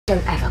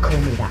Don't ever call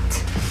me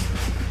that.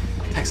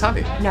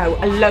 Ex-hubby? No,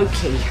 a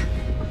Loki.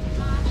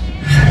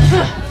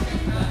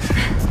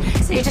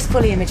 So you're just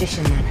fully a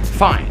magician then?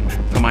 Fine.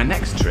 For my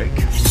next trick,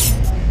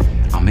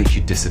 I'll make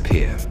you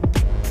disappear.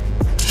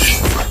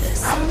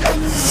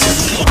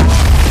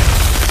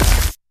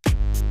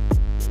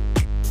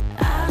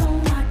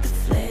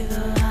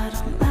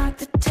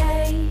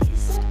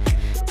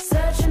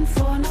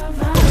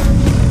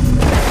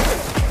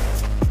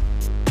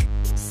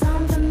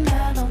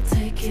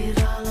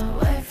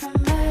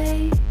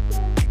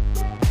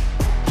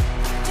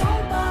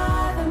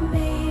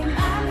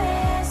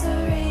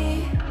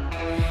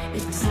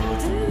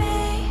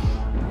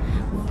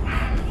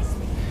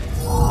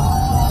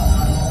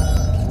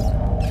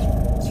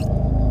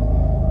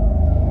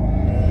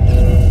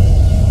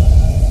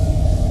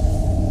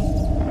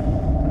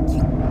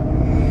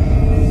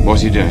 What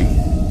are you doing?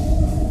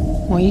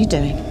 What are you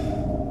doing?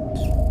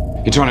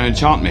 You're trying to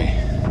enchant me.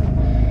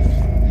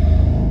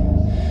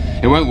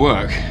 It won't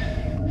work.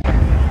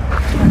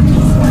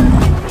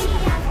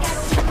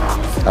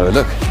 Have a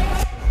look.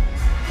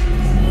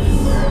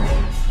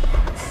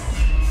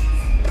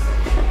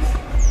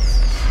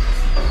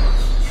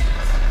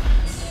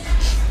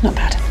 Not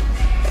bad.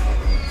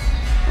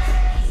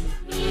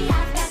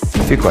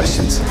 A few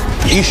questions.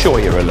 Are you sure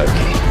you're a Loki?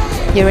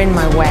 You're in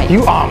my way.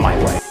 You are my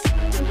way.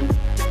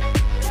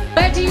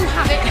 Where do you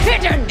have it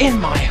hidden? In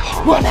my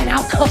heart. Well, then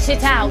I'll cut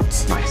it out.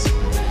 Nice.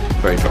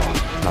 Very droll.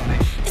 Lovely.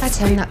 If I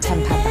turn that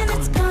 10 pad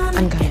back on,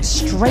 I'm going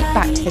straight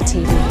back to the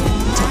TV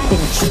to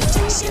finish what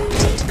I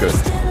started. Good.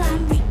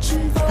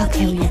 I'll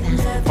kill you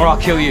then. Or I'll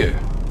kill you.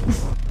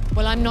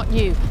 Well, I'm not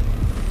you.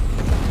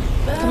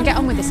 Can we get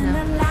on with this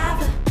now?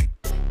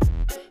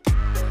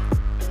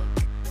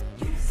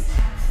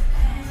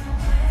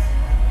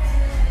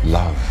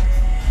 Love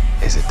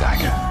is a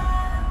dagger.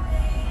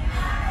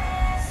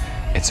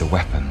 It's a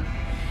weapon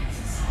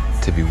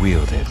to be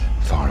wielded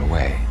far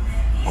away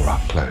or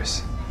up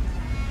close.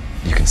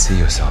 You can see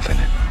yourself in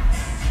it.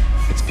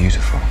 It's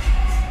beautiful.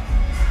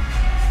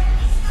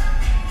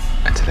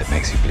 Until it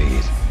makes you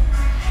bleed.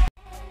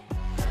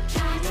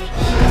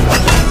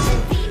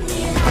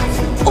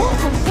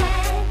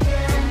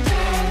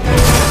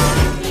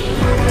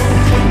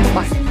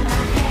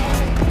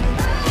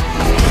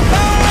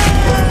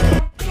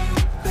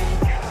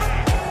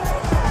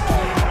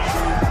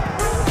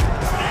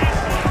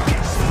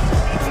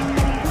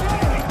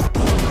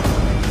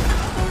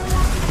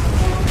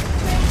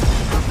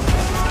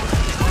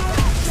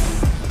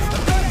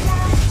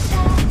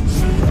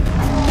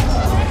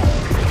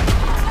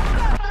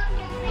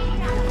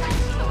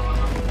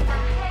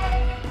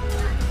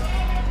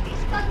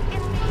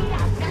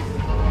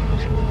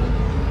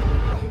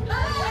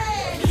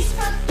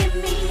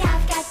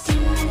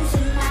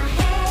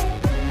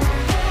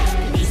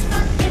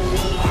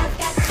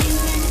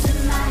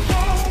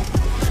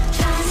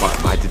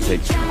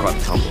 Quite a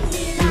tumble.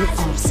 You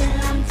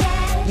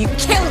arsehole. You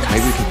killed